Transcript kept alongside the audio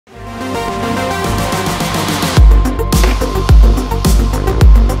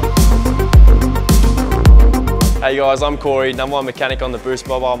Hey guys, I'm Corey, #1 mechanic on the Boost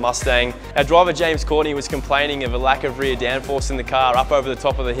Mobile Mustang. Our driver James Courtney was complaining of a lack of rear downforce in the car up over the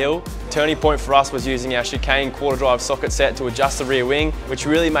top of the hill. Turning point for us was using our Chicane quarter drive socket set to adjust the rear wing, which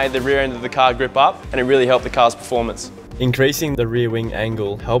really made the rear end of the car grip up, and it really helped the car's performance. Increasing the rear wing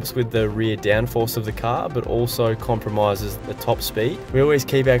angle helps with the rear downforce of the car, but also compromises the top speed. We always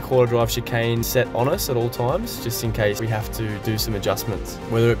keep our quarter drive chicane set on us at all times, just in case we have to do some adjustments,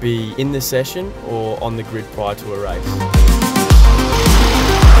 whether it be in the session or on the grid prior to a race.